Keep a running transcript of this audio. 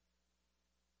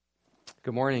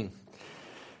Good morning.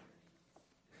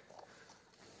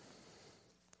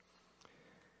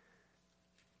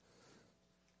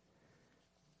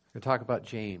 We're going to talk about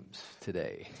James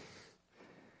today.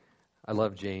 I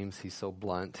love James. He's so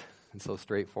blunt and so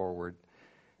straightforward.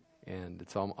 And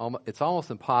it's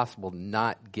almost impossible to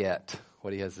not get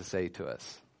what he has to say to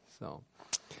us. So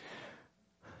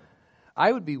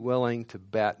I would be willing to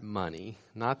bet money,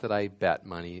 not that I bet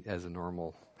money as a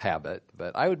normal habit,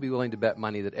 but I would be willing to bet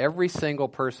money that every single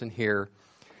person here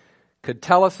could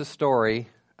tell us a story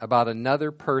about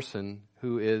another person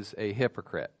who is a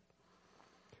hypocrite.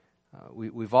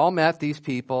 We've all met these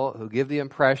people who give the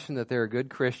impression that they're a good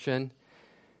Christian,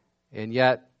 and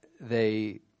yet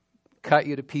they cut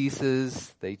you to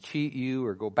pieces, they cheat you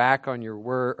or go back on your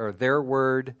word or their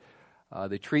word,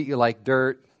 they treat you like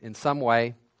dirt in some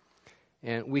way,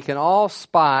 and we can all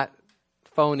spot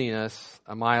phoniness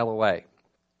a mile away.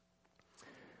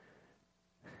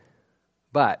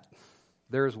 But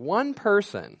there's one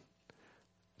person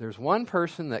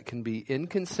that can be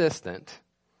inconsistent,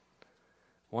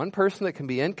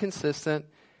 and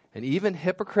even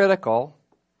hypocritical,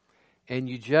 and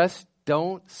you just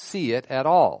don't see it at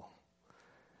all.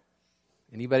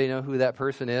 Anybody know who that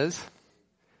person is?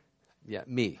 Yeah,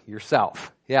 me,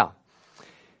 yourself. Yeah.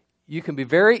 You can be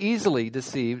very easily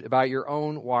deceived about your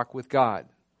own walk with God.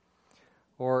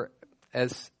 Or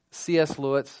as C.S.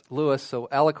 Lewis so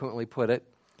eloquently put it,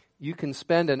 you can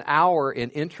spend an hour in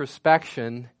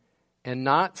introspection and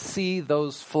not see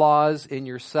those flaws in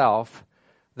yourself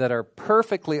that are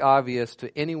perfectly obvious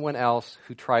to anyone else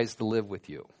who tries to live with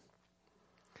you.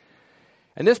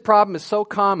 And this problem is so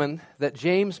common that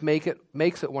James makes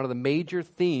it one of the major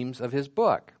themes of his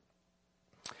book.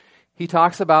 He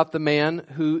talks about the man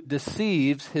who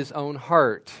deceives his own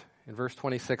heart. In verse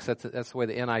 26, that's the way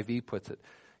the NIV puts it.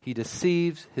 He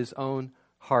deceives his own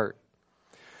heart.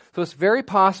 So it's very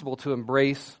possible to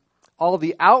embrace all of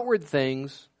the outward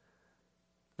things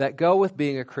that go with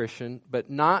being a Christian, but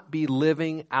not be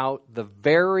living out the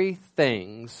very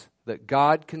things that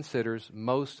God considers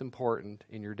most important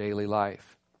in your daily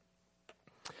life.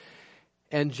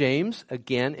 And James,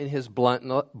 again in his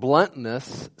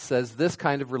bluntness, says this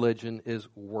kind of religion is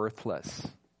worthless.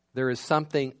 There is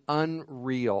something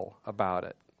unreal about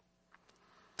it.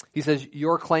 He says,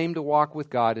 your claim to walk with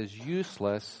God is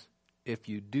useless if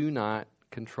you do not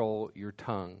control your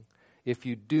tongue, if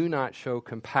you do not show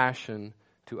compassion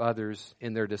to others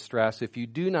in their distress, if you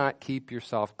do not keep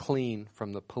yourself clean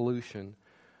from the pollution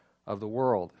of the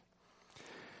world.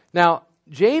 Now,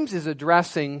 James is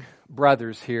addressing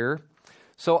brothers here,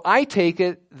 so I take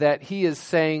it that he is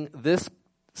saying this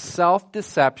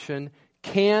self-deception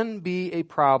can be a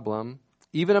problem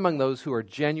even among those who are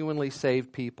genuinely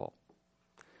saved people.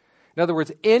 In other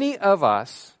words, any of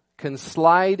us can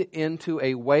slide into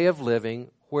a way of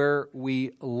living where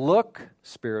we look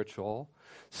spiritual,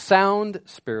 sound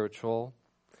spiritual,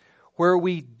 where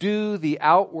we do the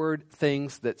outward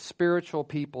things that spiritual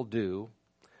people do,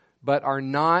 but are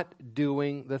not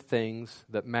doing the things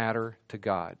that matter to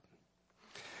God.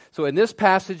 So in this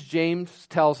passage, James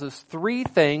tells us three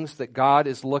things that God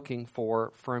is looking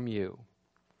for from you.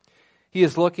 He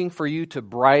is looking for you to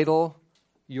bridle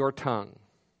your tongue.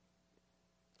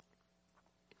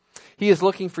 He is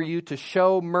looking for you to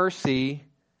show mercy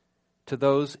to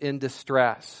those in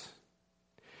distress.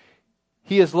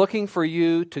 He is looking for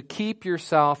you to keep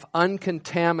yourself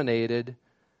uncontaminated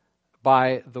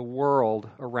by the world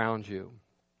around you.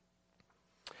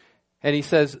 And he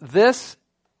says, this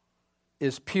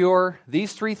is pure,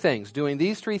 these three things, doing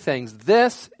these three things,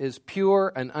 this is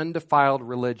pure and undefiled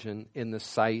religion in the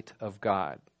sight of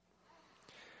God.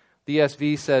 The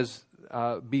ESV says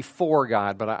before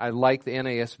God, but I like the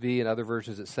NASV and other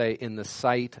versions that say in the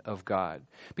sight of God.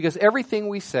 Because everything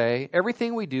we say,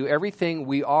 everything we do, everything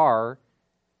we are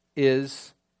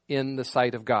is in the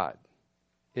sight of God.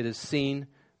 It is seen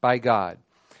by God.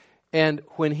 And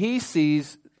when he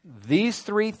sees these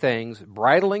three things,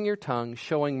 bridling your tongue,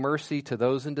 showing mercy to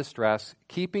those in distress,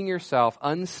 keeping yourself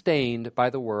unstained by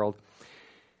the world,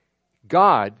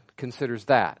 God considers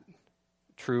that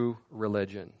true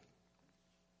religion.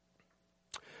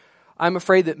 I'm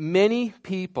afraid that many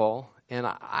people, and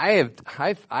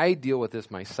I deal with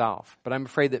this myself, but I'm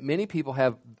afraid that many people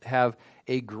have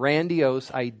a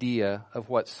grandiose idea of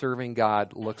what serving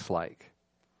God looks like.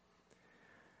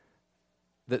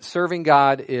 That serving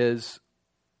God is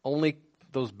only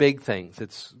those big things.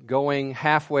 It's going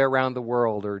halfway around the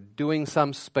world or doing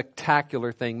some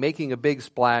spectacular thing, making a big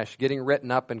splash, getting written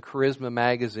up in Charisma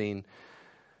magazine,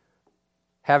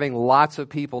 having lots of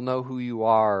people know who you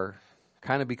are,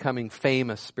 kind of becoming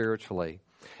famous spiritually.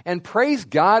 And praise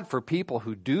God for people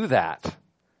who do that.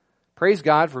 Praise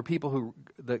God for people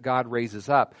that God raises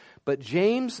up. But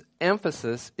James'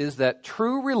 emphasis is that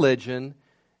true religion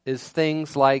is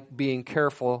things like being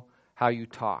careful how you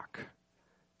talk,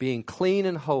 being clean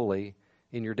and holy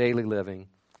in your daily living,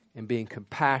 and being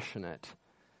compassionate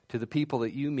to the people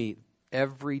that you meet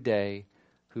every day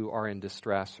who are in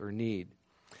distress or need.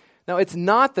 Now, it's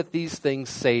not that these things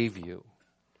save you.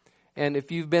 And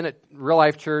if you've been at Real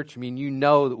Life Church, you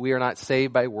know that we are not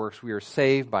saved by works. We are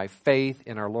saved by faith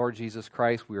in our Lord Jesus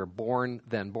Christ. We are born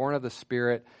of the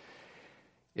Spirit.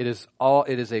 It is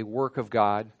a work of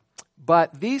God.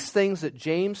 But these things that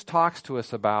James talks to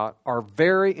us about are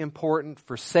very important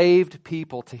for saved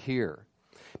people to hear.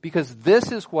 Because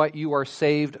this is what you are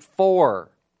saved for.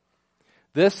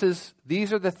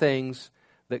 These are the things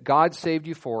that God saved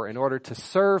you for in order to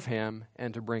serve Him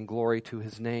and to bring glory to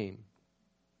His name.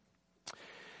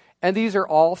 And these are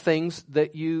all things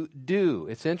that you do.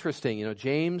 It's interesting,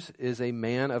 James is a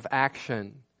man of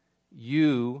action.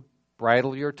 You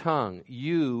bridle your tongue.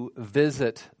 You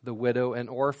visit the widow and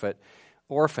orphan.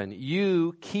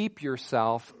 You keep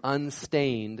yourself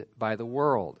unstained by the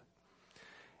world.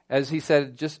 As he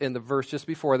said just in the verse just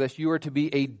before this, you are to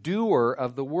be a doer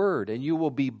of the word, and you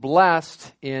will be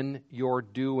blessed in your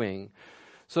doing.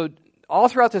 So all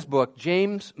throughout this book,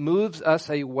 James moves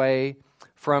us away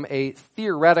from a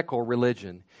theoretical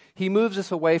religion. He moves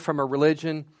us away from a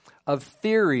religion of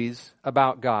theories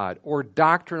about God or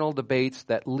doctrinal debates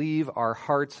that leave our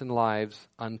hearts and lives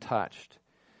untouched.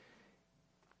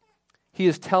 He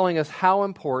is telling us how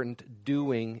important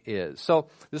doing is. So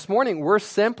this morning, we're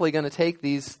simply going to take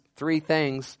these three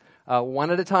things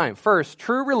one at a time. First,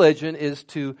 true religion is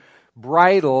to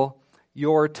bridle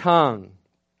your tongue.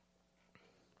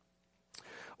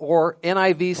 Or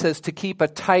NIV says to keep a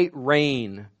tight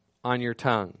rein on your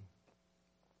tongue.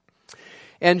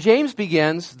 And James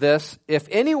begins this, if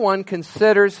anyone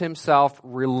considers himself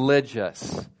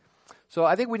religious. So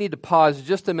I think we need to pause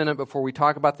just a minute before we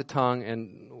talk about the tongue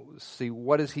and see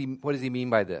what does he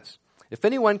mean by this. If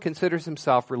anyone considers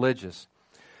himself religious.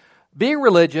 Being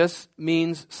religious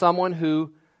means someone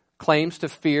who claims to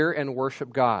fear and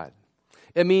worship God.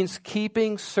 It means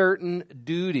keeping certain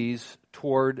duties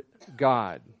toward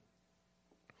God.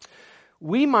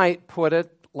 We might put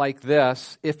it like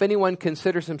this, if anyone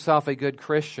considers himself a good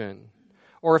Christian,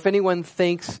 or if anyone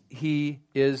thinks he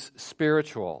is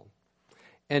spiritual.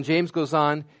 And James goes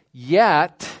on,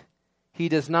 yet he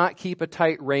does not keep a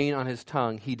tight rein on his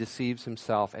tongue. He deceives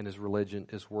himself and his religion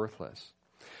is worthless.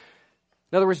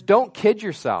 In other words, don't kid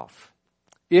yourself.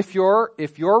 If your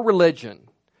religion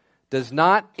does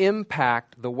not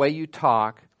impact the way you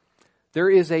talk, there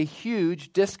is a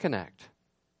huge disconnect.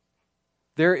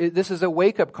 This is a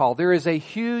wake-up call. There is a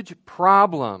huge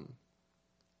problem.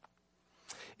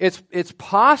 It's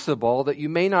possible that you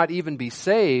may not even be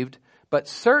saved, but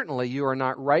certainly you are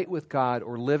not right with God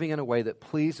or living in a way that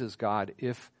pleases God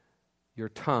if your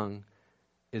tongue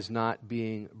is not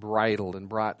being bridled and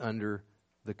brought under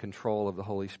the control of the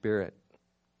Holy Spirit.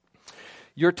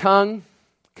 Your tongue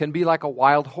can be like a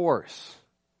wild horse.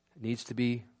 It needs to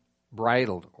be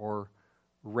bridled or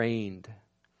reined.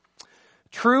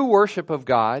 True worship of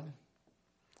God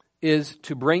is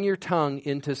to bring your tongue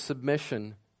into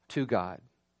submission to God.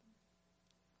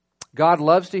 God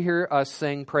loves to hear us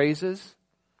sing praises,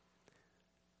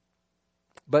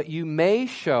 but you may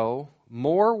show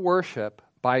more worship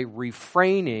by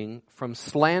refraining from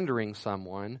slandering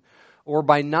someone or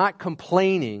by not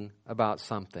complaining about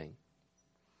something.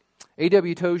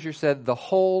 A.W. Tozier said, the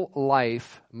whole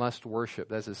life must worship.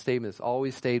 That's a statement that's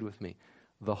always stayed with me.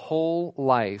 The whole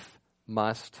life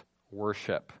must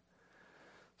worship.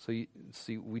 So you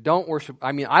see, we don't worship.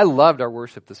 I loved our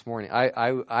worship this morning.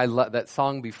 I love that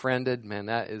song, Befriended. Man,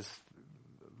 that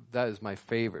is my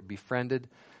favorite. Befriended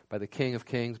by the King of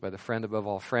Kings, by the friend above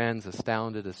all friends,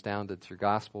 astounded, it's your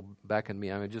gospel beckoned me.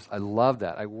 I love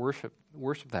that. I worship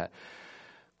that.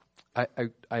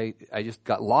 I just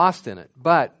got lost in it.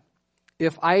 But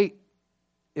if I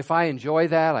enjoy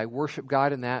that, I worship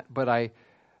God in that, but I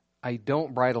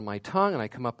don't bridle my tongue and I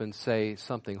come up and say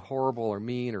something horrible or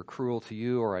mean or cruel to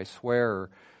you, or I swear or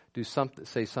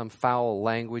say some foul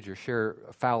language or share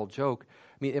a foul joke,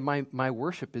 my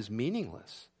worship is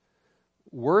meaningless.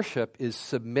 Worship is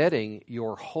submitting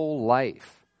your whole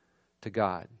life to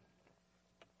God.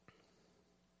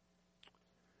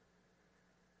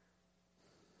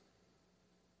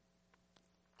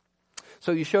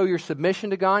 So you show your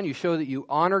submission to God, you show that you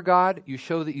honor God, you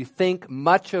show that you think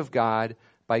much of God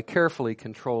by carefully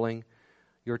controlling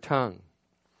your tongue.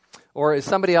 Or as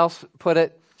somebody else put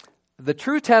it, the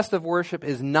true test of worship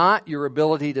is not your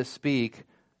ability to speak,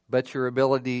 but your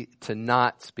ability to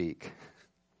not speak.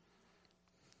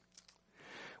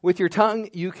 With your tongue,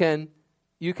 you can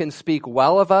speak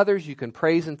well of others, you can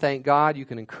praise and thank God, you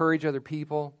can encourage other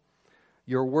people.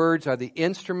 Your words are the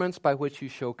instruments by which you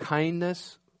show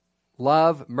kindness,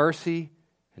 love, mercy,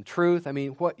 and truth. I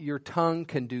mean, what your tongue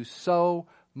can do so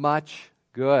much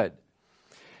good.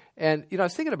 And, I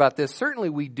was thinking about this. Certainly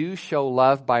we do show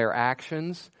love by our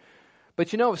actions.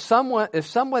 But, if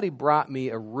somebody brought me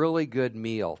a really good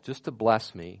meal just to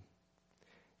bless me,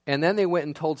 and then they went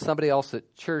and told somebody else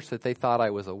at church that they thought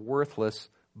I was a worthless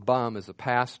bum as a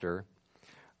pastor,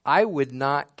 I would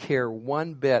not care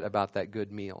one bit about that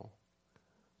good meal.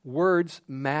 Words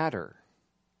matter.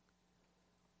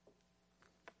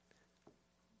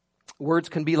 Words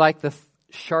can be like the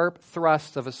sharp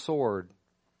thrust of a sword,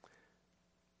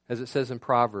 as it says in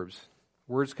Proverbs.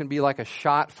 Words can be like a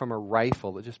shot from a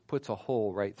rifle that just puts a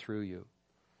hole right through you.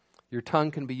 Your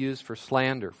tongue can be used for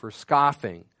slander, for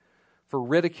scoffing, for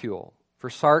ridicule, for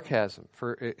sarcasm,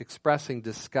 for expressing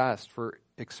disgust, for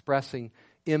expressing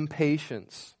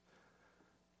impatience,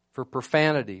 for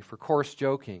profanity, for coarse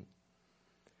joking.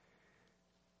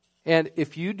 And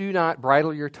if you do not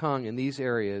bridle your tongue in these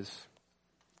areas,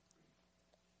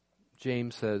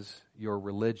 James says your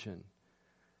religion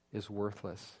is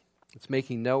worthless. It's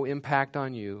making no impact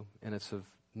on you, and it's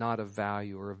not of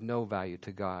value or of no value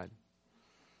to God.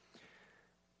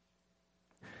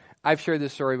 I've shared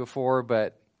this story before,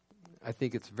 but I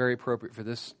think it's very appropriate for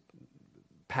this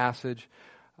passage.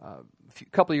 A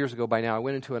couple of years ago by now, I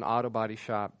went into an auto body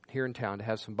shop here in town to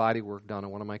have some body work done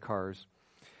on one of my cars.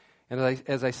 And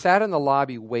as I sat in the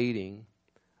lobby waiting,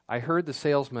 I heard the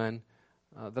salesman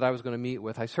that I was going to meet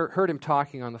with. I heard him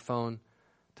talking on the phone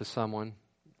to someone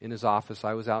in his office.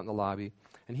 I was out in the lobby,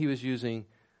 and he was using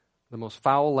the most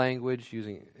foul language,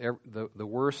 using the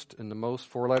worst and the most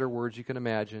four-letter words you can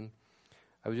imagine.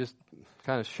 I was just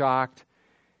kind of shocked.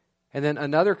 And then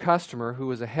another customer who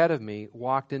was ahead of me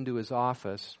walked into his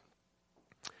office,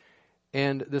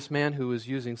 and this man who was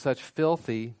using such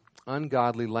filthy,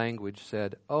 ungodly language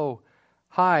said, "Oh,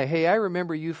 hi, hey, I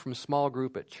remember you from small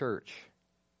group at church."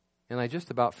 And I just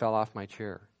about fell off my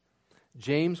chair.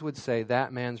 James would say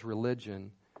that man's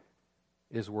religion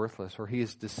is worthless, or he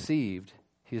is deceived.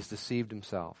 He has deceived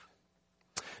himself.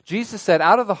 Jesus said,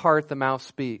 out of the heart the mouth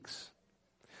speaks.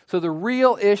 So the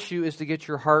real issue is to get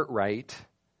your heart right.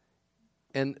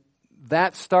 And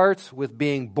that starts with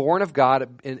being born of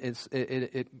God.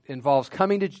 It involves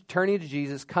turning to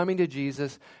Jesus, coming to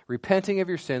Jesus, repenting of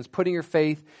your sins, putting your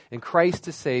faith in Christ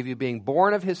to save you, being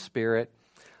born of His Spirit,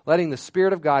 letting the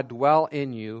Spirit of God dwell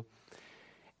in you.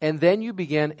 And then you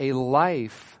begin a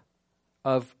life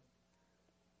of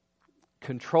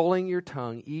controlling your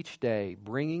tongue each day,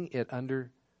 bringing it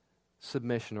under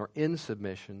submission or in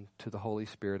submission to the Holy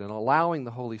Spirit, and allowing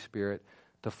the Holy Spirit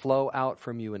to flow out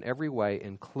from you in every way,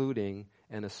 including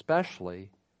and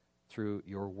especially through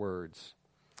your words.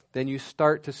 Then you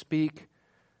start to speak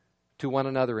to one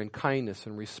another in kindness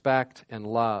and respect and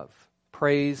love.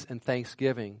 Praise and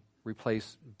thanksgiving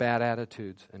replace bad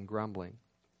attitudes and grumbling.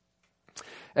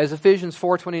 As Ephesians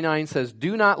 4:29 says,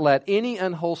 "Do not let any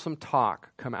unwholesome talk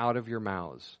come out of your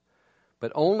mouths,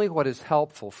 but only what is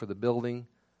helpful for the building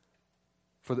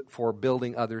for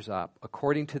building others up,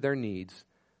 according to their needs,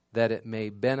 that it may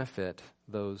benefit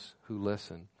those who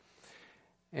listen."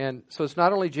 And so it's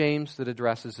not only James that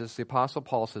addresses this. The Apostle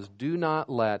Paul says, do not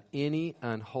let any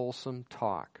unwholesome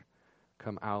talk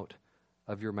come out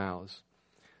of your mouths.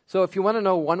 So if you want to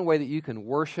know one way that you can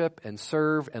worship and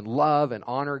serve and love and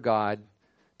honor God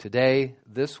today,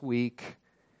 this week,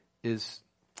 is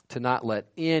to not let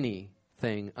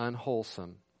anything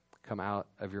unwholesome come out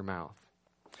of your mouth.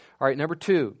 All right, number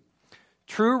 2.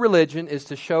 True religion is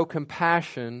to show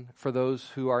compassion for those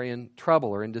who are in trouble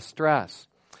or in distress.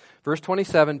 Verse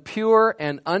 27, pure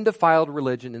and undefiled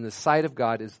religion in the sight of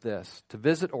God is this, to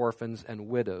visit orphans and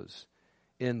widows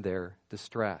in their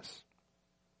distress.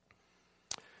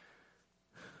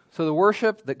 So the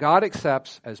worship that God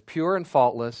accepts as pure and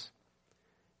faultless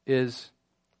is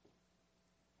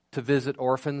to visit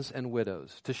orphans and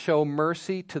widows, to show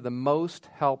mercy to the most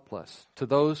helpless, to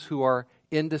those who are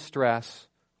in distress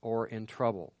or in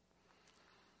trouble.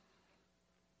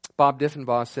 Bob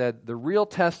Diffenbaugh said, the real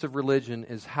test of religion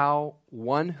is how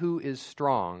one who is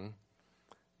strong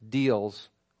deals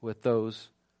with those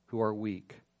who are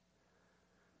weak.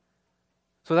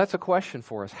 So that's a question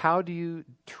for us. How do you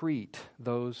treat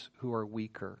those who are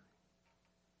weaker?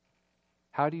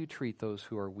 How do you treat those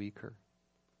who are weaker?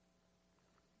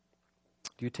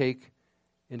 Do you take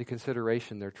into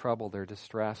consideration their trouble, their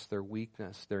distress, their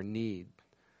weakness, their need?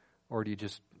 Or do you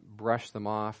just brush them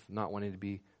off, not wanting to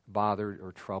be bothered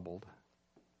or troubled.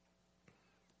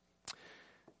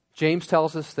 James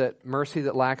tells us that mercy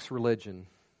that lacks religion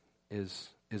is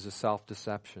a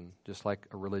self-deception, just like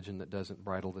a religion that doesn't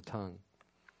bridle the tongue.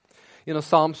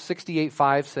 Psalm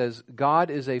 68:5 says, God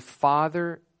is a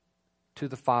father to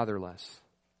the fatherless,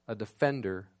 a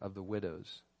defender of the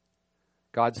widows.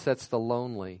 God sets the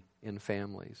lonely in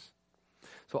families.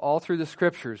 So all through the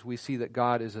Scriptures, we see that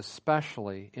God is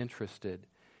especially interested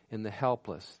in the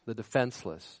helpless, the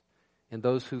defenseless, in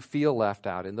those who feel left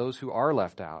out, in those who are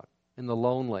left out, in the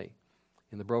lonely,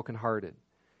 in the brokenhearted.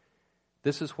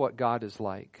 This is what God is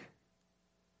like.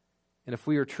 And if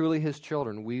we are truly His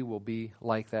children, we will be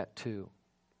like that too.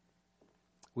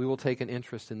 We will take an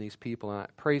interest in these people. And I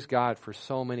praise God for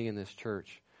so many in this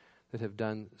church that have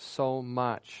done so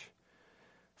much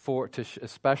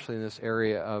especially in this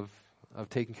area of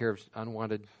taking care of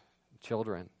unwanted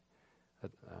children,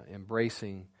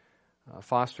 embracing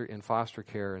foster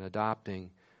care and adopting.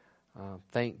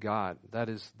 Thank God. That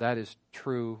is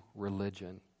true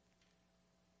religion.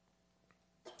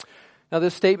 Now,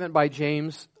 this statement by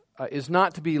James is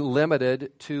not to be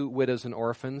limited to widows and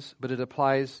orphans, but it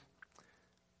applies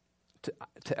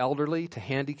to elderly, to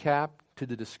handicapped, to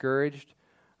the discouraged,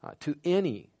 to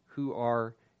any who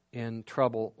are in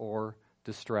trouble or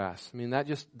distress. I mean,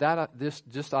 this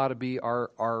just ought to be our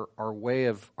way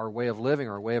of living,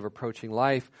 our way of approaching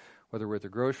life, whether we're at the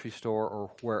grocery store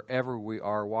or wherever we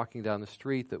are walking down the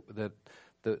street.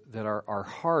 That our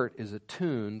heart is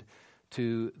attuned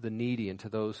to the needy and to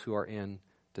those who are in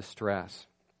distress.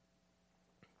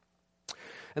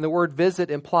 And the word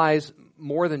visit implies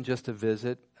more than just a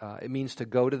visit. It means to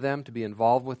go to them, to be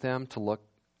involved with them, to look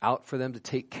out for them, to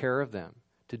take care of them,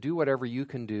 to do whatever you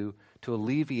can do to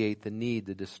alleviate the need,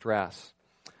 the distress.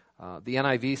 The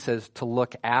NIV says to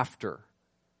look after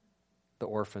the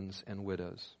orphans and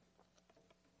widows.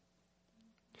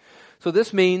 So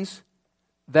this means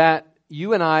that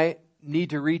you and I need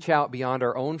to reach out beyond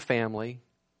our own family,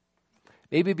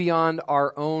 maybe beyond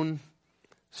our own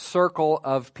circle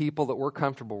of people that we're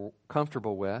comfortable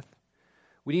with.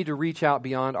 We need to reach out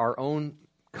beyond our own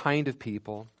kind of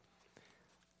people.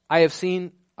 I have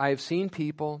seen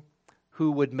people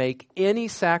who would make any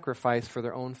sacrifice for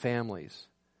their own families,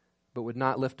 but would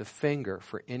not lift a finger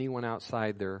for anyone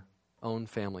outside their own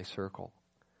family circle.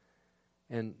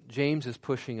 And James is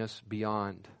pushing us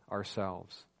beyond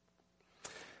ourselves.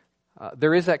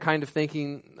 There is that kind of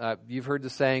thinking. You've heard the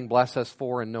saying, bless us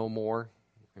for and no more.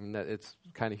 I mean, it's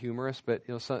kind of humorous, but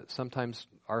sometimes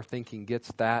our thinking gets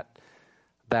that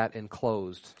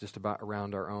enclosed just about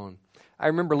around our own. I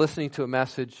remember listening to a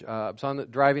message. I was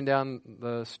driving down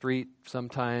the street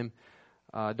sometime.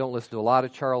 Don't listen to a lot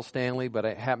of Charles Stanley, but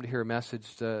I happened to hear a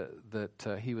message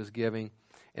that he was giving,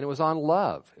 and it was on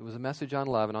love. It was a message on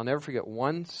love, and I'll never forget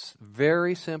one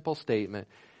very simple statement.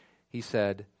 He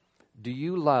said, "Do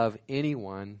you love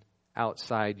anyone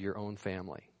outside your own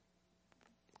family?"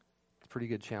 It's a pretty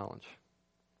good challenge.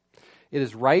 It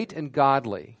is right and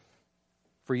godly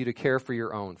for you to care for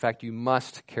your own. In fact, you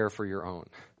must care for your own.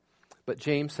 But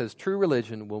James says true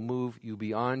religion will move you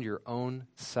beyond your own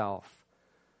self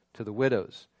to the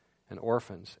widows and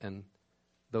orphans and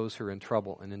those who are in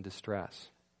trouble and in distress.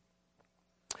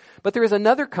 But there is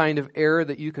another kind of error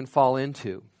that you can fall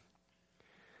into.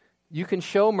 You can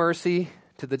show mercy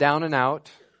to the down and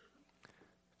out,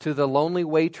 to the lonely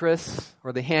waitress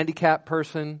or the handicapped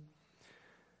person,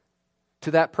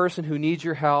 to that person who needs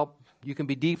your help. You can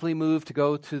be deeply moved to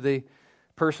go to the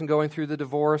person going through the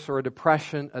divorce or a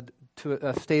depression, to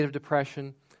a state of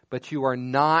depression, but you are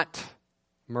not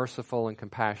merciful and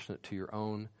compassionate to your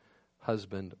own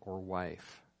husband or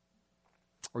wife.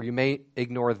 Or you may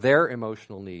ignore their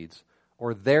emotional needs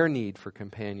or their need for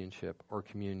companionship or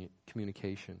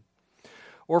communication.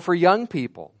 Or for young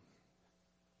people,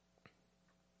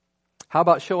 how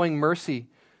about showing mercy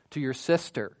to your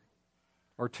sister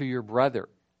or to your brother?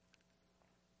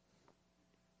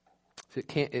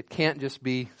 It can't just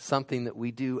be something that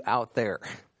we do out there.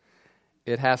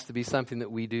 It has to be something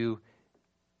that we do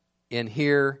in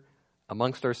here,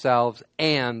 amongst ourselves,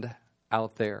 and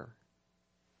out there.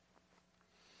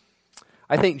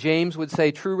 I think James would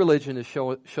say true religion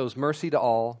shows mercy to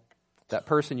all. That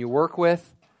person you work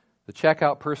with, the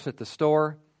checkout person at the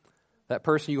store, that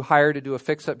person you hire to do a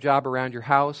fix-up job around your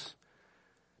house,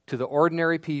 to the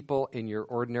ordinary people in your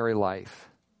ordinary life,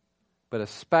 but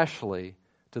especially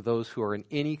to those who are in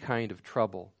any kind of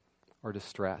trouble or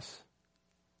distress.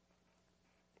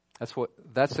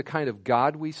 That's the kind of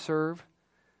God we serve.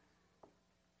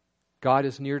 God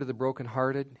is near to the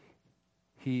brokenhearted.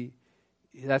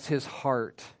 That's His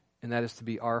heart, and that is to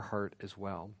be our heart as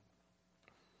well.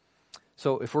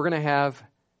 So if we're going to have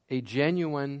a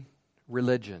genuine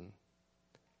religion,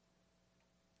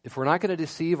 if we're not going to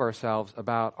deceive ourselves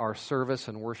about our service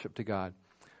and worship to God,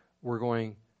 we're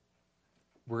going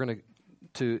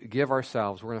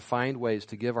to find ways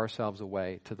to give ourselves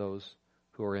away to those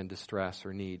who are in distress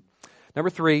or need. Number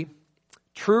 3,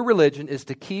 true religion is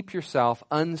to keep yourself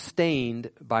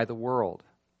unstained by the world.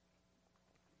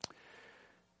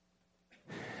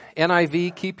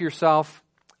 NIV, keep yourself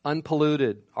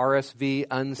unpolluted. RSV,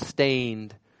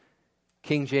 unstained.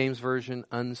 King James Version,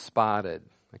 unspotted.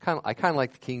 I kind of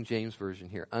like the King James Version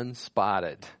here,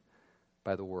 unspotted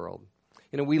by the world.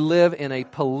 You know, we live in a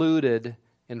polluted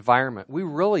environment. We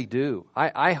really do.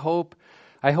 I hope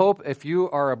if you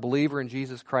are a believer in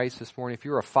Jesus Christ this morning, if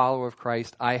you're a follower of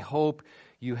Christ, I hope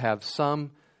you have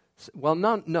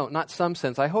not some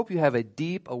sense. I hope you have a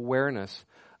deep awareness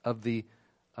of the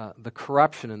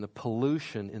corruption and the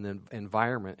pollution in the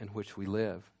environment in which we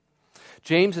live.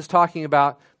 James is talking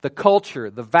about the culture,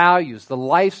 the values, the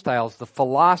lifestyles, the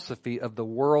philosophy of the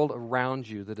world around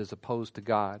you that is opposed to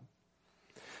God.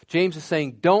 James is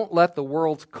saying, don't let the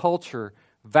world's culture,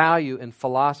 value, and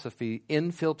philosophy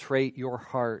infiltrate your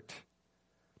heart.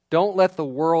 Don't let the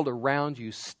world around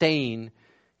you stain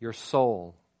your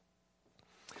soul.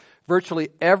 Virtually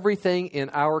everything in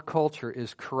our culture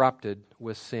is corrupted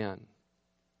with sin.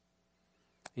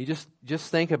 You just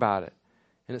think about it.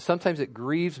 And sometimes it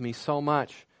grieves me so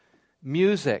much.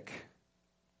 Music,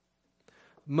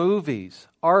 movies,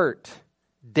 art,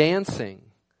 dancing,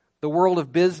 the world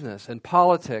of business and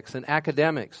politics and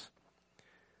academics.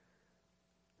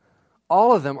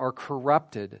 All of them are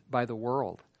corrupted by the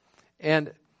world.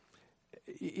 And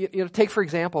take for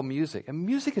example music. And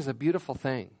music is a beautiful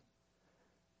thing.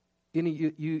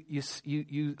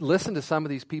 You listen to some of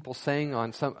these people sing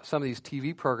on some of these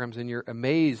TV programs, and you're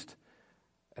amazed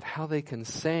at how they can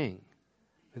sing,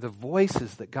 the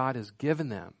voices that God has given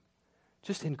them.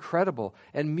 Just incredible.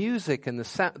 And music and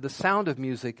the sound of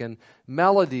music and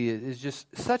melody is just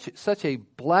such a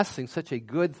blessing, such a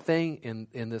good thing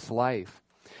in this life.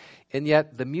 And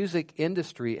yet the music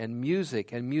industry and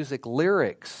music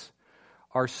lyrics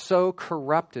are so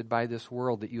corrupted by this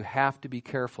world that you have to be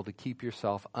careful to keep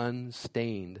yourself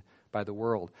unstained by the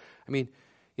world. I mean,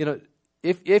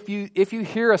 if you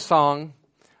hear a song,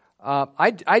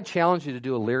 I'd challenge you to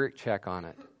do a lyric check on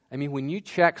it. I mean, when you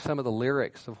check some of the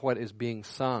lyrics of what is being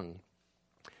sung,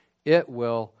 it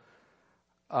will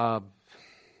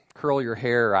curl your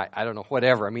hair. I don't know,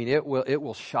 whatever. I mean, it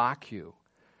will shock you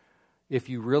if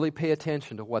you really pay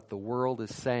attention to what the world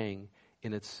is saying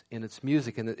in its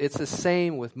music. And it's the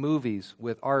same with movies,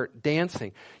 with art,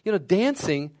 dancing.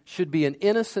 Dancing should be an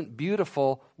innocent,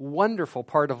 beautiful, wonderful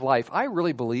part of life. I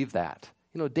really believe that.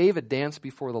 David danced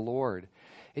before the Lord.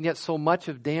 And yet so much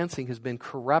of dancing has been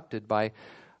corrupted by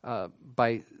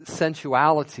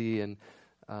sensuality and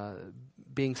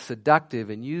being seductive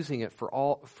and using it for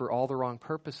all the wrong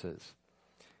purposes.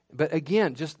 But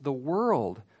again, just the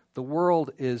world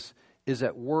is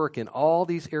at work in all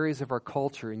these areas of our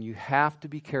culture, and you have to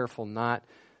be careful not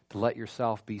to let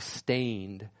yourself be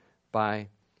stained by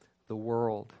the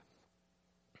world.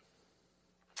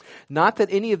 Not that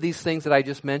any of these things that I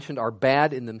just mentioned are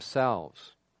bad in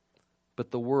themselves, but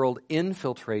the world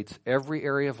infiltrates every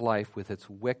area of life with its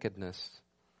wickedness.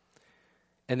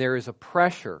 And there is a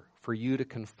pressure for you to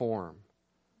conform,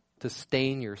 to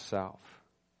stain yourself.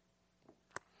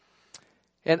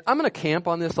 And I'm going to camp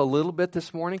on this a little bit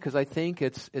this morning because I think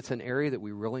it's an area that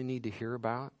we really need to hear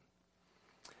about.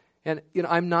 And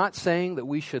I'm not saying that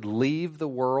we should leave the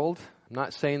world. I'm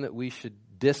not saying that we should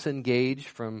disengage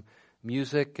from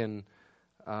music and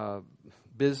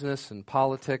business and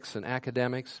politics and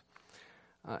academics.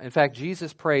 In fact,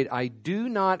 Jesus prayed, I do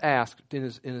not ask, in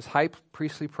his high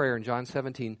priestly prayer in John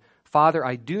 17, Father,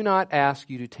 I do not ask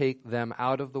you to take them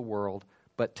out of the world,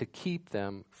 but to keep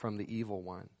them from the evil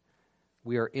one.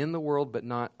 We are in the world, but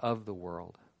not of the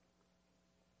world.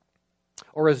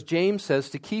 Or as James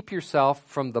says, to keep yourself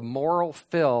from the moral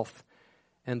filth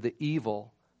and the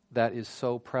evil that is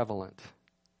so prevalent.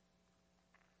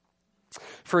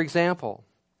 For example,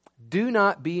 do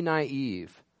not be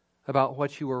naive about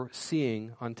what you are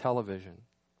seeing on television.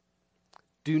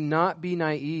 Do not be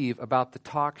naive about the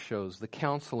talk shows, the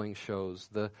counseling shows,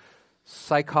 the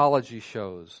psychology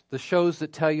shows, the shows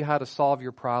that tell you how to solve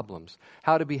your problems,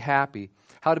 how to be happy,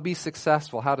 how to be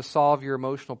successful, how to solve your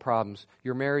emotional problems,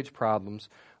 your marriage problems.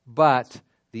 But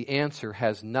the answer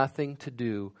has nothing to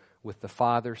do with the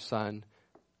Father, Son,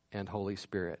 and Holy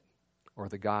Spirit, or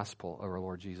the gospel of our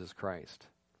Lord Jesus Christ.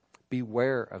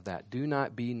 Beware of that. Do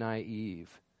not be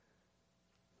naive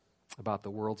about the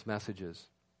world's messages.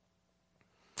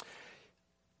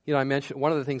 I mentioned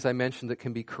one of the things I mentioned that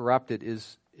can be corrupted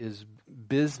is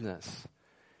business,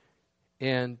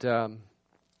 and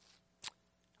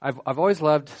I've always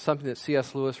loved something that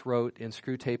C.S. Lewis wrote in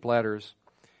Screwtape Letters.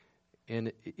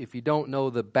 And if you don't know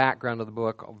the background of the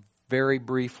book, very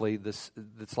briefly, it's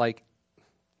a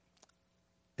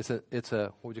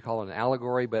what would you call it, an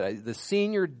allegory? But the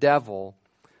senior devil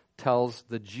tells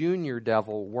the junior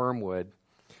devil, Wormwood,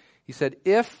 he said,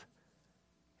 and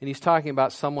he's talking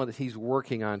about someone that he's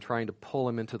working on, trying to pull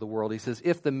him into the world. He says,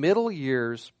 if the middle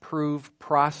years prove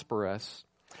prosperous,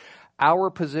 our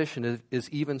position is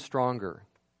even stronger.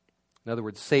 In other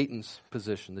words, Satan's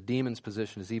position, the demon's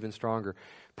position, is even stronger.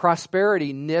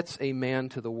 Prosperity knits a man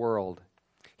to the world.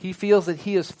 He feels that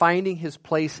he is finding his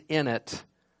place in it,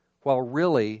 while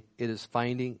really it is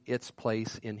finding its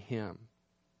place in him.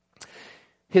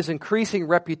 His increasing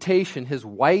reputation, his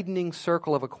widening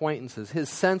circle of acquaintances, his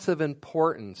sense of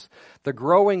importance, the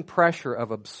growing pressure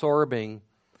of absorbing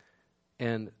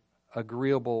and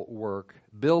agreeable work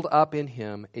build up in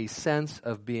him a sense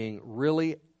of being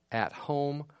really at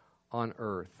home on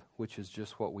earth, which is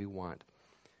just what we want.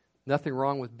 Nothing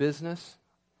wrong with business.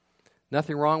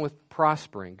 Nothing wrong with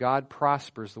prospering. God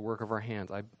prospers the work of our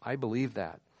hands. I believe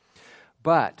that.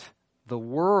 But the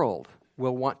world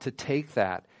will want to take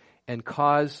that and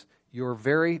cause your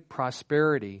very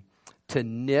prosperity to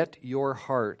knit your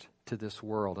heart to this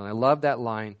world. And I love that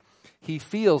line. He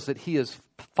feels that he is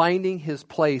finding his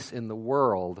place in the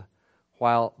world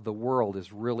while the world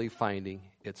is really finding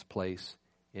its place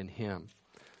in him.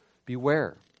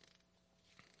 Beware.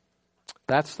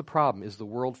 That's the problem, is the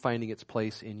world finding its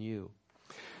place in you.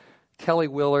 Kelly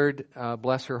Willard,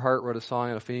 bless her heart, wrote a song. I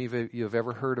don't know if any of you have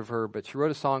ever heard of her, but she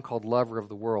wrote a song called Lover of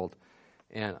the World.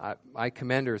 And I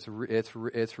commend her.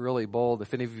 It's really bold.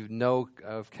 If any of you know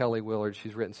of Kelly Willard,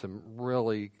 she's written some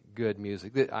really good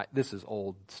music. This is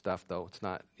old stuff, though. It's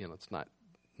not, it's not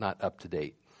up to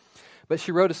date. But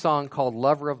she wrote a song called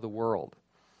Lover of the World.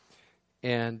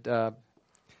 And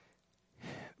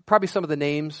probably some of the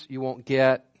names you won't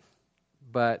get,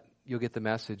 but you'll get the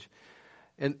message.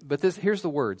 But here's the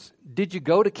words. Did you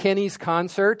go to Kenny's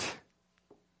concert?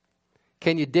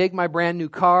 Can you dig my brand new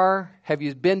car? Have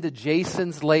you been to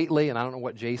Jason's lately? And I don't know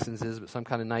what Jason's is, but some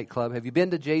kind of nightclub. Have you been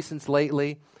to Jason's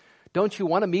lately? Don't you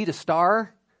want to meet a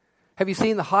star? Have you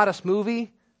seen the hottest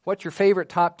movie? What's your favorite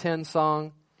top 10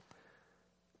 song?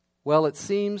 Well, it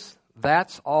seems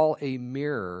that's all a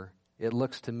mirror. It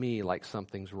looks to me like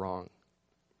something's wrong.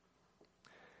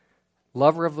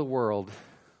 Lover of the world,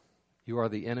 you are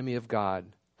the enemy of God.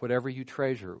 Whatever you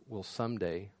treasure will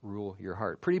someday rule your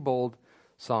heart. Pretty bold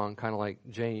song, kind of like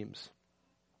James.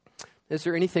 Is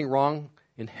there anything wrong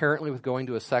inherently with going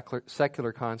to a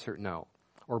secular concert? No.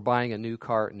 Or buying a new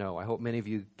car? No. I hope many of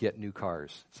you get new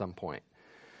cars at some point.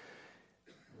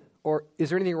 Or is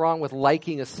there anything wrong with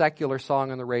liking a secular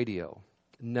song on the radio?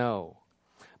 No.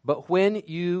 But when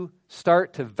you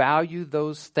start to value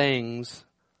those things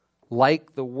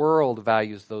like the world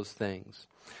values those things,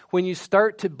 when you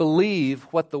start to believe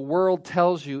what the world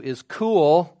tells you is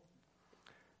cool,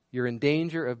 you're in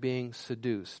danger of being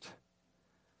seduced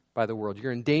by the world.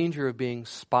 You're in danger of being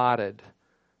spotted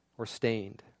or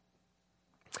stained.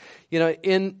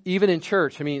 Even in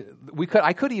church,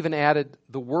 I could even added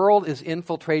the world is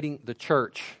infiltrating the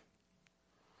church.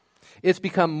 It's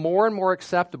become more and more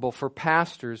acceptable for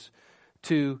pastors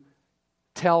to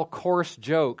tell coarse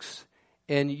jokes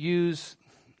and use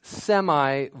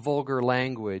semi-vulgar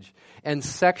language and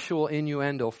sexual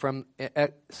innuendo from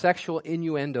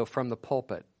the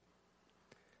pulpit.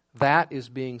 That is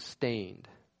being stained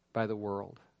by the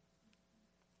world.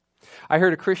 I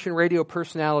heard a Christian radio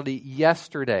personality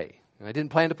yesterday, and I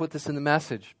didn't plan to put this in the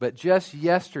message, but just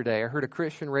yesterday I heard a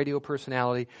Christian radio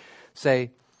personality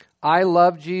say, I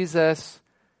love Jesus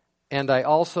and I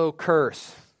also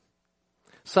curse.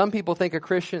 Some people think a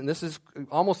Christian, and this is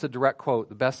almost a direct quote,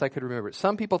 the best I could remember.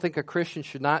 Some people think a Christian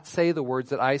should not say the words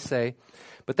that I say,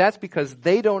 but that's because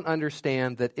they don't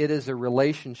understand that it is a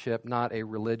relationship, not a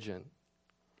religion.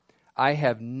 I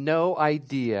have no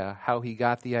idea how he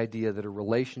got the idea that a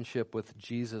relationship with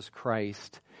Jesus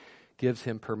Christ gives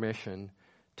him permission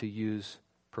to use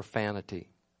profanity.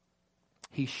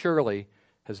 He surely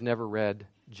has never read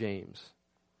James.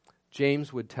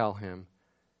 James would tell him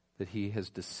that he has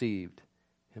deceived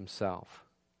himself.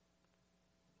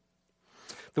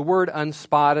 The word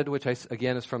unspotted, which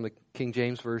again is from the King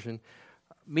James Version,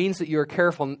 means that you are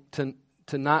careful to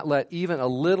not let even a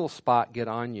little spot get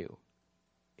on you.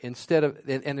 Instead of,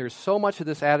 and there's so much of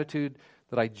this attitude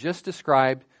that I just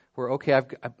described, where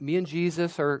me and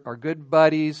Jesus are good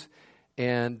buddies,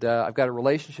 and I've got a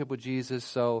relationship with Jesus,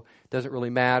 so it doesn't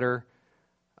really matter.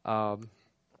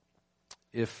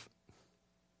 if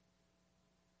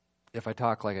I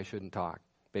talk like I shouldn't talk,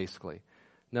 basically.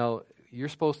 No,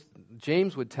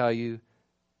 James would tell you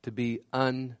to be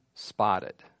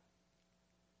unspotted.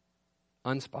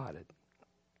 Unspotted.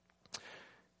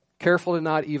 Careful to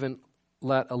not even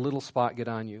let a little spot get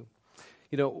on you.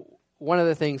 You know, one of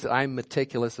the things that I'm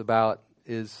meticulous about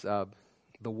is the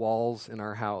walls in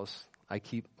our house. I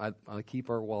keep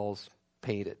our walls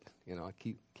painted. You know, I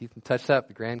keep them touched up.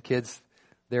 The grandkids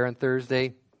there on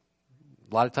Thursday.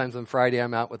 A lot of times on Friday,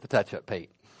 I'm out with the touch-up paint.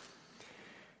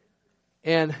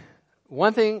 And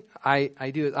one thing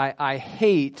I do is I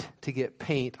hate to get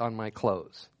paint on my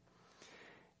clothes.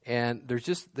 And there's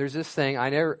this thing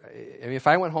if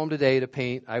I went home today to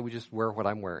paint, I would just wear what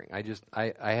I'm wearing. I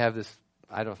have this,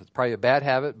 I don't know if it's probably a bad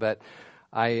habit, but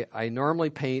I normally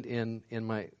paint in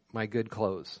my good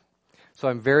clothes. So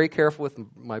I'm very careful with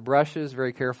my brushes,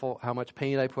 very careful how much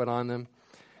paint I put on them.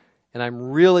 And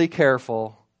I'm really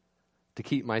careful to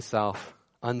keep myself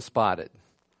unspotted.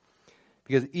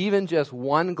 Because even just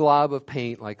one glob of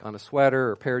paint, like on a sweater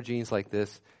or a pair of jeans like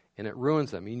this, and it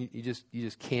ruins them. You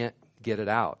just can't get it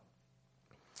out.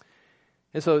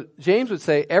 And so James would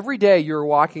say, every day you're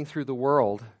walking through the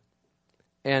world,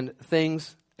 and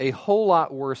things a whole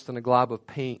lot worse than a glob of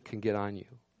paint can get on you.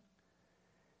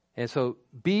 And so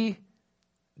be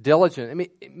diligent. I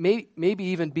mean, maybe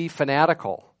even be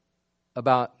fanatical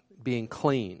about being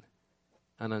clean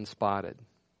and unspotted.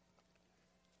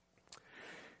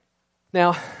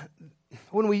 Now,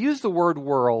 when we use the word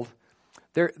world,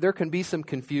 there can be some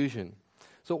confusion.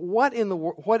 So what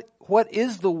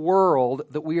is the world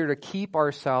that we are to keep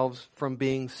ourselves from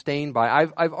being stained by?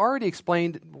 I've already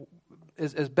explained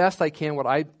as best I can what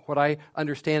I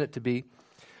understand it to be.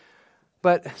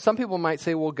 But some people might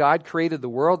say, well, God created the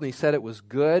world and he said it was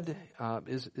good.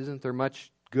 Isn't there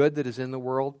much good that is in the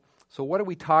world? So what are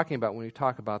we talking about when we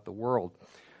talk about the world?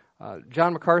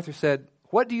 John MacArthur said,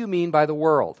 what do you mean by the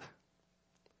world?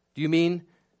 Do you mean,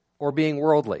 or being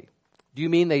worldly? Do you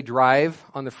mean they drive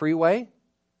on the freeway?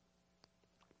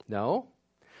 No.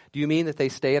 Do you mean that they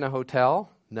stay in a hotel?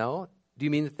 No. Do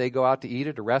you mean that they go out to eat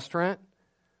at a restaurant?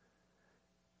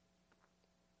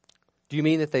 Do you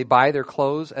mean that they buy their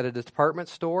clothes at a department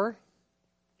store?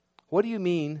 What do you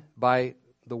mean by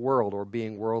the world or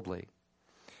being worldly?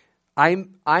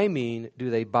 I mean, do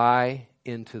they buy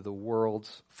into the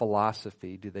world's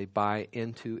philosophy? Do they buy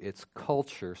into its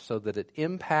culture so that it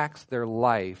impacts their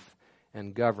life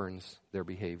and governs their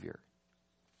behavior?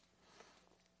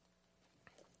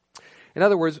 In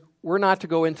other words, we're not to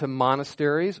go into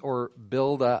monasteries or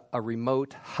build a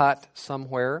remote hut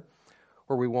somewhere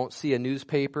where we won't see a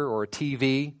newspaper or a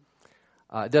TV.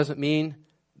 It doesn't mean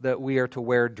that we are to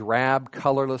wear drab,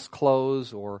 colorless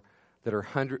clothes or that are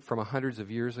from hundreds of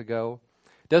years ago.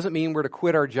 It doesn't mean we're to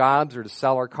quit our jobs or to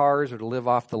sell our cars or to live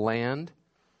off the land.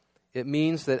 It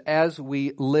means that as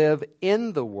we live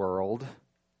in the world,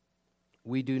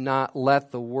 we do not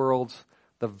let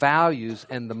the values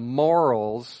and the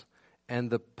morals and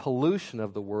the pollution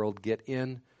of the world get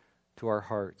into our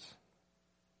hearts.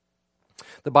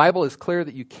 The Bible is clear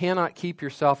that you cannot keep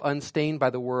yourself unstained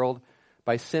by the world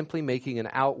by simply making an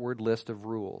outward list of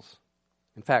rules.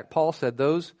 In fact, Paul said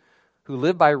those who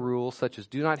live by rules such as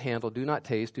do not handle, do not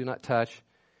taste, do not touch,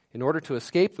 in order to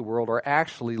escape the world, are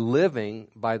actually living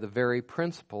by the very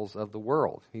principles of the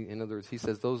world. In other words, he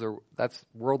says that's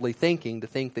worldly thinking, to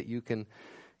think that you can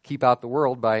keep out the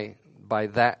world by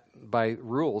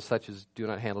rules such as do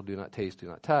not handle, do not taste, do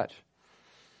not touch.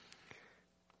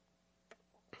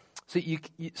 So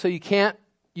you can't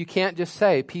just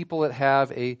say people that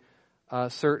have a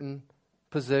certain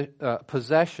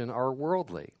possession are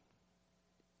worldly,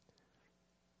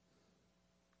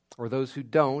 or those who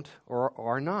don't or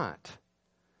are not,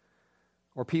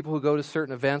 or people who go to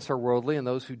certain events are worldly and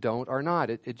those who don't are not.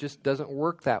 It just doesn't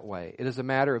work that way. It is a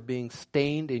matter of being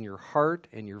stained in your heart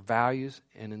and your values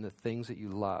and in the things that you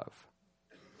love.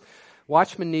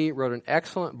 Watchman Nee wrote an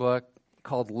excellent book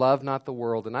called Love Not the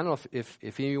World. And I don't know if any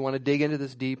of you want to dig into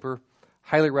this deeper,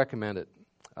 highly recommend it.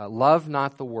 Love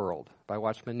Not the World by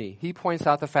Watchman Nee. He points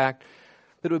out the fact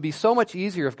that it would be so much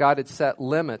easier if God had set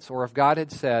limits, or if God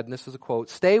had said, and this is a quote,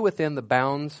 "Stay within the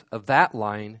bounds of that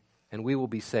line and we will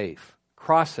be safe.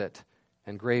 Cross it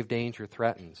and grave danger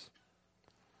threatens."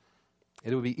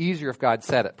 It would be easier if God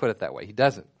said it, put it that way. He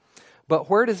doesn't. But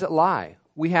where does it lie?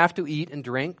 We have to eat and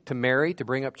drink, to marry, to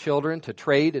bring up children, to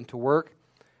trade and to work.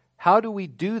 How do we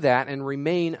do that and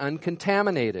remain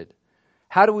uncontaminated?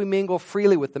 How do we mingle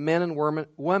freely with the men and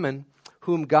women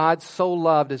whom God so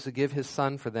loved as to give his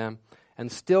Son for them,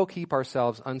 and still keep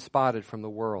ourselves unspotted from the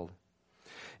world?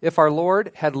 If our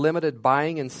Lord had limited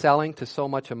buying and selling to so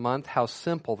much a month, how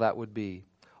simple that would be.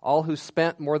 All who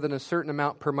spent more than a certain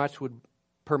amount per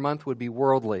month would be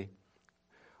worldly.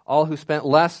 All who spent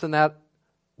less than that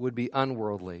would be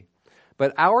unworldly.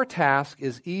 But our task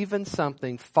is even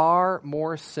something far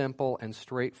more simple and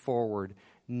straightforward,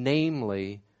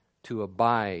 namely to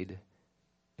abide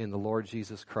in the Lord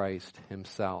Jesus Christ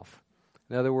himself.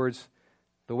 In other words,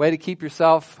 the way to keep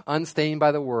yourself unstained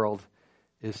by the world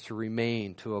is to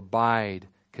remain, to abide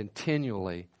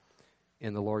continually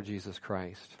in the Lord Jesus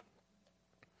Christ.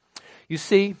 You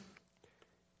see,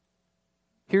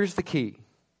 here's the key.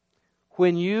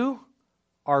 When you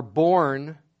are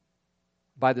born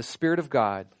by the Spirit of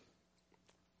God,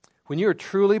 when you are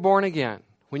truly born again,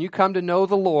 when you come to know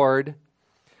the Lord,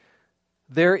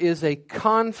 there is a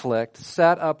conflict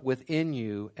set up within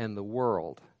you and the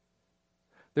world.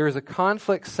 There is a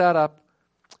conflict set up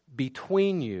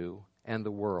between you and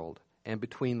the world, and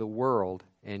between the world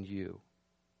and you.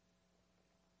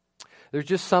 There's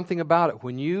just something about it.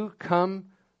 When you come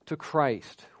to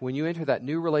Christ, when you enter that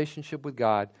new relationship with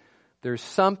God, there's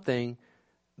something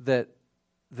that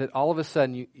all of a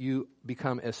sudden you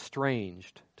become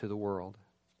estranged to the world.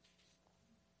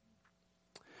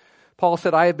 Paul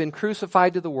said, I have been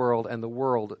crucified to the world and the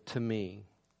world to me.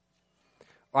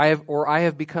 I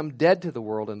have become dead to the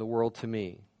world and the world to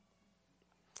me.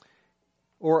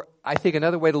 Or I think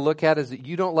another way to look at it is that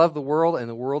you don't love the world and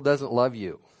the world doesn't love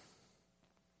you.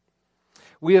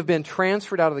 We have been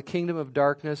transferred out of the kingdom of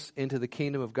darkness into the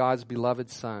kingdom of God's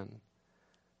beloved Son.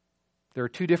 There are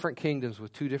two different kingdoms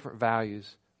with two different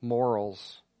values,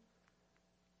 morals,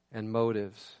 and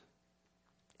motives.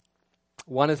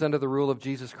 One is under the rule of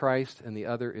Jesus Christ, and the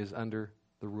other is under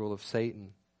the rule of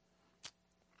Satan.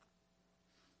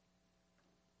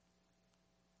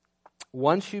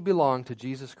 Once you belong to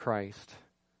Jesus Christ,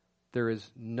 there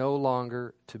is no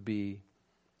longer to be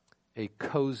a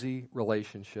cozy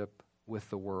relationship with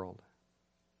the world.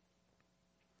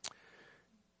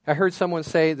 I heard someone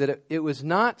say that it was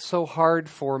not so hard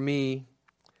for me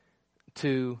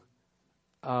to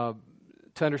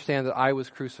understand that I was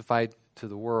crucified to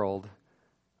the world,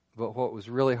 but what was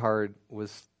really hard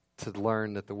was to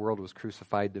learn that the world was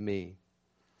crucified to me.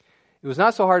 It was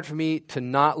not so hard for me to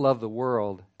not love the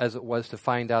world as it was to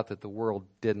find out that the world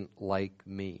didn't like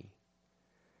me.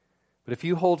 But if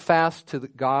you hold fast to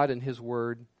God and His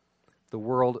Word, the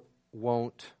world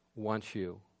won't want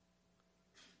you.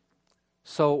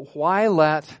 So why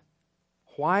let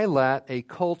a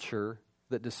culture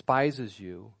that despises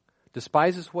you,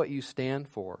 despises what you stand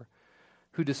for,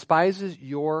 who despises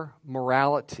your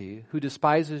morality, who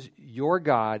despises your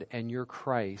God and your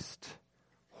Christ,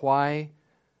 why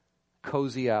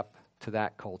cozy up to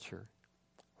that culture?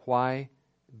 Why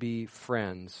be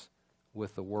friends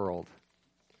with the world?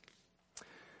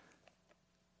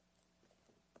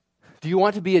 Do you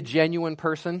want to be a genuine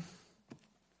person? Do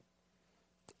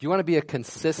you want to be a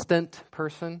consistent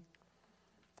person?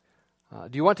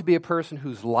 Do you want to be a person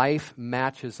whose life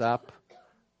matches up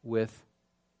with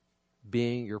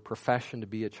being your profession to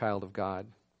be a child of God?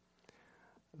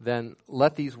 Then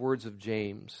let these words of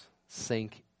James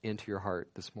sink into your heart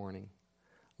this morning.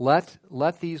 Let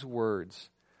these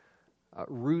words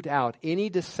root out any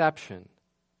deception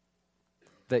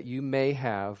that you may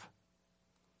have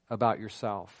about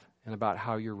yourself and about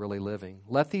how you're really living.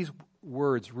 Let these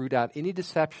words root out any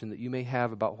deception that you may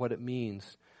have about what it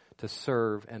means to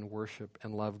serve and worship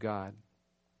and love God.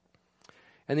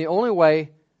 And the only way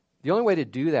to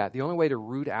do that, the only way to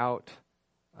root out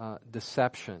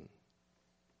deception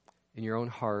in your own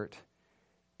heart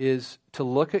is to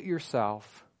look at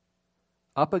yourself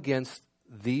up against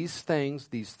these things,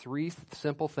 these three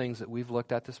simple things that we've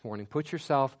looked at this morning.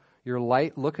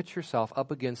 Look at yourself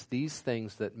up against these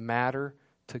things that matter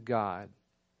to God.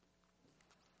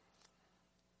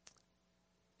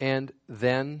 And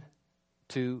then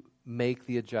to make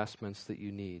the adjustments that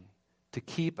you need, to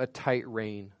keep a tight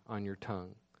rein on your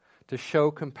tongue, to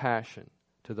show compassion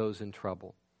to those in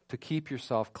trouble, to keep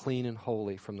yourself clean and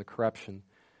holy from the corruption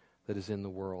that is in the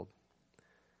world.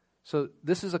 So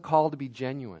this is a call to be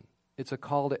genuine. It's a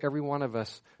call to every one of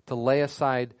us to lay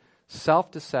aside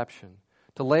self-deception,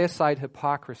 to lay aside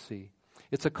hypocrisy.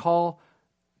 It's a call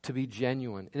to be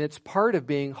genuine. And it's part of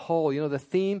being whole. You know, the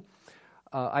theme,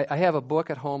 I have a book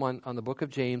at home on the book of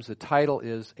James. The title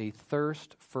is A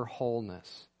Thirst for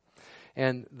Wholeness.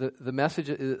 And the message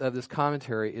of this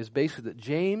commentary is basically that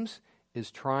James is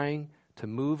trying to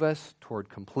move us toward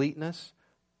completeness,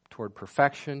 toward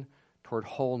perfection, toward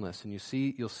wholeness. And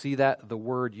you'll see that the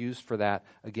word used for that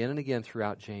again and again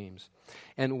throughout James.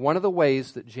 And one of the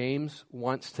ways that James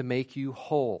wants to make you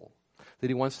whole, that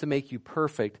he wants to make you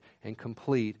perfect and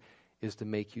complete, is to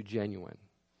make you genuine.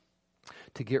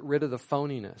 to get rid of the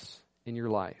phoniness in your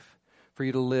life, for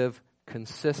you to live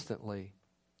consistently,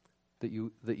 that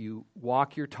you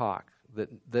walk your talk,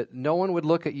 that no one would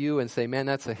look at you and say, man,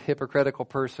 that's a hypocritical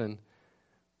person.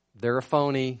 They're a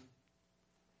phony.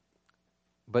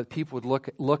 But people would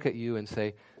look at you and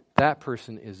say, that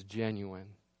person is genuine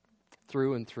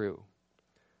through and through.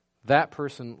 That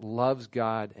person loves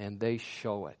God and they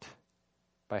show it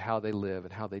by how they live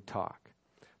and how they talk.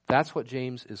 That's what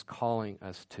James is calling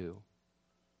us to.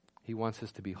 He wants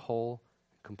us to be whole,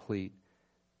 complete,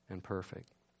 and perfect.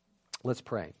 Let's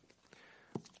pray.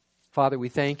 Father, we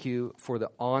thank you for the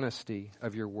honesty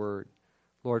of your word.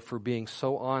 Lord, for being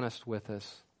so honest with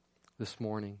us this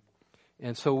morning.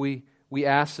 And so we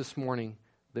ask this morning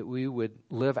that we would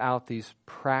live out these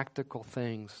practical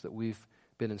things that we've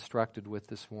been instructed with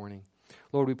this morning.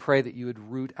 Lord, we pray that you would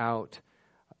root out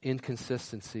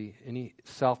inconsistency, any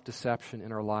self-deception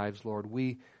in our lives, Lord.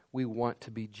 We want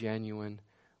to be genuine.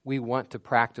 We want to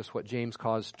practice what James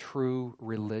calls true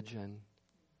religion.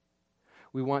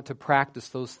 We want to practice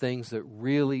those things that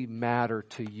really matter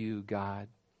to you, God.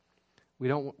 We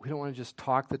don't want to just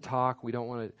talk the talk. We don't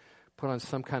want to put on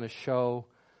some kind of show.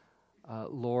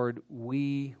 Lord,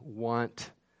 we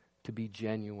want to be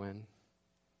genuine.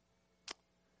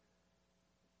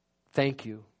 Thank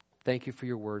you. Thank you for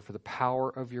your word, for the power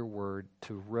of your word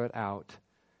to root out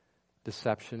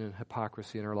deception and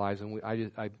hypocrisy in our lives. And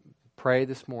I pray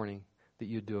this morning that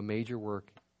you'd do a major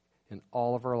work in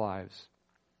all of our lives.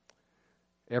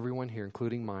 Everyone here,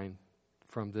 including mine,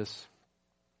 from this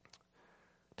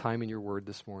time in your word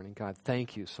this morning. God,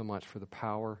 thank you so much for the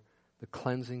power, the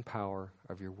cleansing power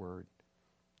of your word.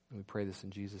 And we pray this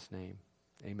in Jesus' name.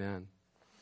 Amen.